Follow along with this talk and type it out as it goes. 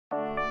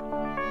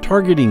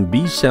targeting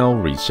B-cell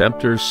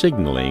receptor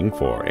signaling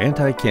for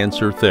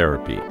anti-cancer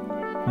therapy.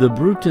 The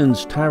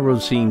Bruton's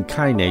tyrosine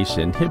kinase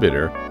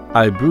inhibitor,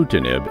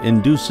 Ibrutinib,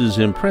 induces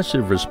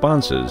impressive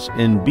responses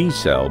in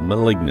B-cell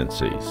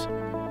malignancies.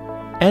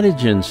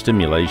 Antigen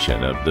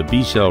stimulation of the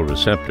B-cell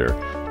receptor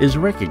is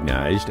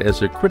recognized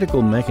as a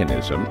critical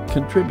mechanism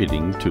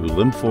contributing to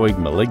lymphoid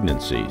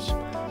malignancies.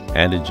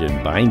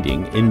 Antigen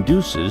binding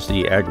induces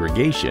the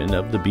aggregation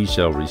of the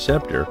B-cell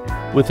receptor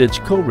with its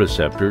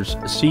co-receptors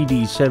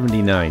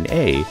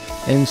CD79A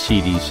and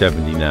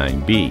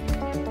CD79B.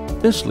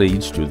 This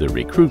leads to the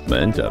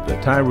recruitment of the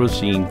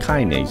tyrosine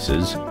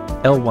kinases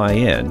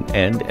LYN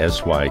and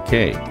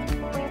SYK,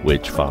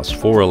 which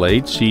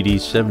phosphorylate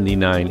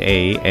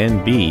CD79A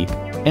and B,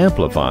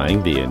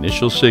 amplifying the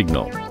initial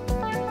signal.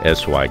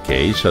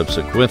 SYK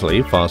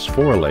subsequently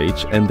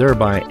phosphorylates and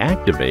thereby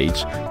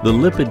activates the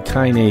lipid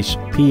kinase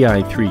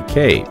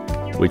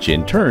PI3K, which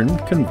in turn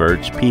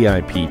converts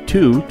PIP2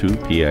 to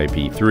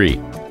PIP3.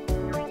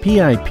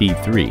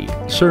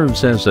 PIP3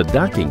 serves as a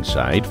docking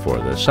site for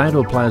the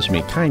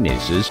cytoplasmic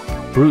kinases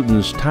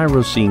Bruton's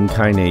tyrosine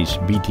kinase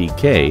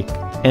BTK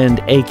and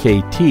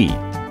AKT.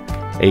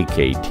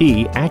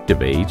 AKT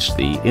activates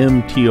the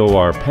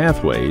mTOR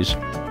pathways,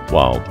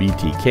 while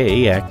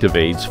BTK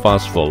activates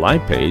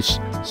phospholipase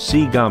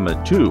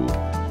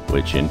C-gamma-2,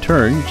 which in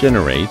turn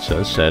generates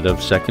a set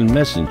of second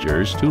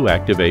messengers to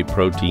activate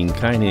protein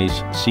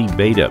kinase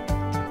C-beta,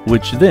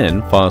 which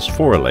then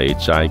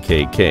phosphorylates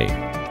IKK.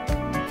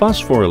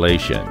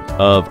 Phosphorylation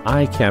of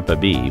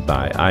I-kappa-B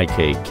by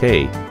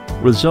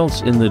IKK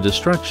results in the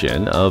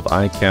destruction of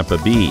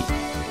I-kappa-B,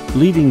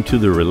 leading to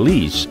the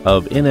release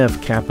of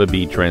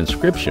NF-kappa-B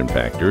transcription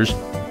factors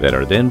that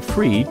are then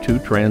free to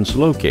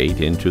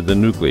translocate into the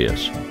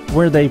nucleus,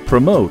 where they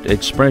promote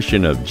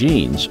expression of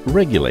genes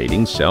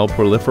regulating cell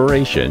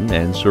proliferation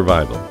and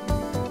survival.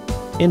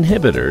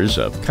 Inhibitors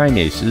of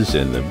kinases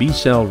in the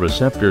B-cell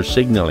receptor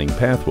signaling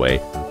pathway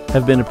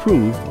have been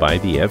approved by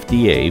the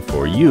FDA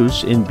for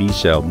use in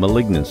B-cell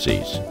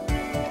malignancies.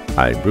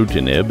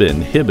 Ibrutinib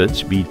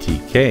inhibits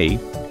BTK,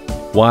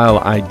 while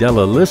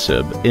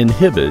idelalisib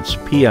inhibits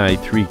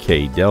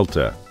PI3K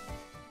delta.